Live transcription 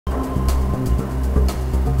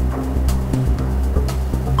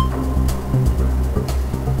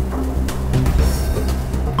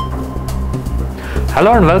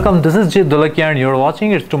Hello and welcome, this is Jit and you're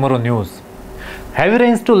watching It's Tomorrow News. Heavy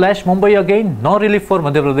rains to lash Mumbai again, no relief for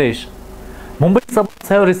Madhya Pradesh. Mumbai suburbs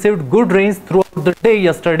have received good rains throughout the day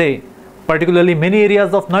yesterday. Particularly many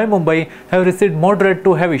areas of Navi Mumbai have received moderate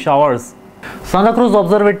to heavy showers. Santa Cruz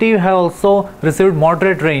Observatory have also received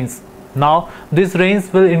moderate rains. Now, these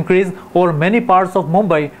rains will increase over many parts of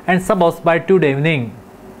Mumbai and suburbs by today evening.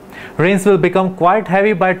 Rains will become quite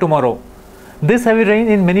heavy by tomorrow. This heavy rain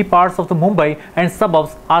in many parts of the Mumbai and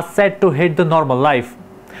suburbs are set to hit the normal life.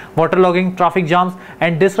 Waterlogging, traffic jams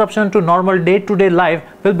and disruption to normal day-to-day life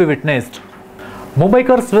will be witnessed.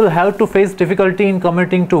 Mumbaikars will have to face difficulty in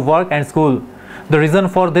commuting to work and school. The reason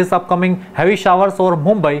for this upcoming heavy showers over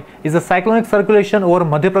Mumbai is a cyclonic circulation over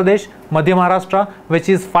Madhya Pradesh, Madhya Maharashtra, which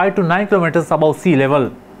is 5 to 9 kilometers above sea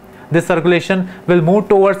level. This circulation will move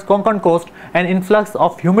towards Konkan coast and influx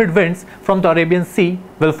of humid winds from the Arabian Sea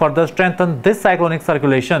will further strengthen this cyclonic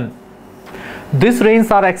circulation. These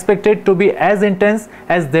rains are expected to be as intense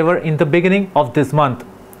as they were in the beginning of this month.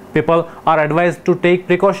 People are advised to take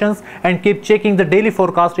precautions and keep checking the daily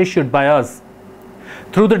forecast issued by us.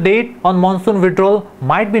 Through the date on monsoon withdrawal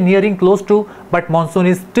might be nearing close to, but monsoon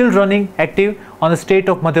is still running active on the state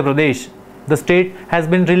of Madhya Pradesh. The state has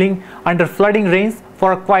been reeling under flooding rains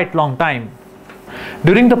for a quite long time.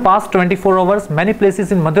 During the past 24 hours, many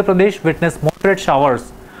places in Madhya Pradesh witnessed moderate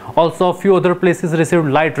showers. Also, a few other places received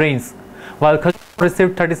light rains. While Khajuraho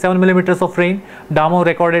received 37 mm of rain, Damoh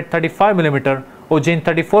recorded 35 mm, Ujjain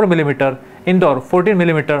 34 mm, Indore 14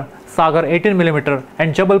 mm, Sagar 18 mm,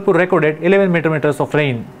 and Jabalpur recorded 11 mm of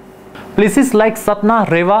rain. Places like Satna,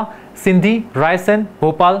 Rewa, Sindhi, Raisen,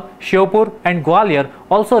 Bhopal, Shiopur and Gwalior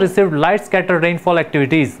also received light scattered rainfall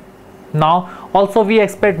activities. Now, also we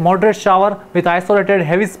expect moderate shower with isolated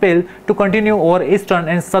heavy spell to continue over eastern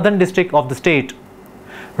and southern district of the state.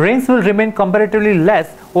 Rains will remain comparatively less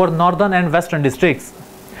over northern and western districts.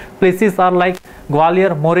 Places are like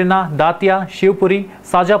Gwalior, Morena, Datia, Shivpuri,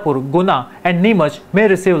 Sajapur, Guna and Neemuch may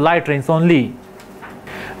receive light rains only.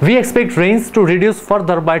 We expect rains to reduce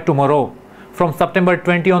further by tomorrow. From September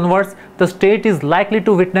 20 onwards, the state is likely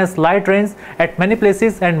to witness light rains at many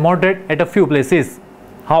places and moderate at a few places.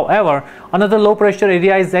 However, another low pressure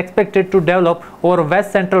area is expected to develop over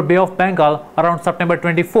West Central Bay of Bengal around September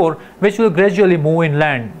 24, which will gradually move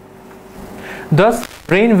inland. Thus,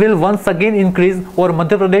 rain will once again increase over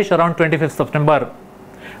Madhya Pradesh around 25th September.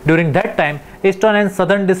 During that time, eastern and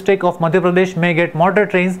southern district of Madhya Pradesh may get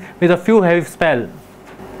moderate rains with a few heavy spells.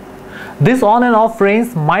 This on and off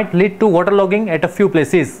rains might lead to waterlogging at a few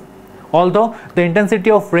places. Although the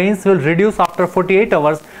intensity of rains will reduce after 48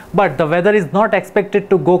 hours, but the weather is not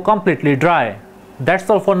expected to go completely dry. That's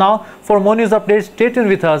all for now. For more news updates, stay tuned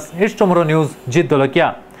with us. It's Tomorrow News, Jit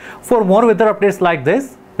Dolakia. For more weather updates like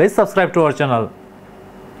this, please subscribe to our channel.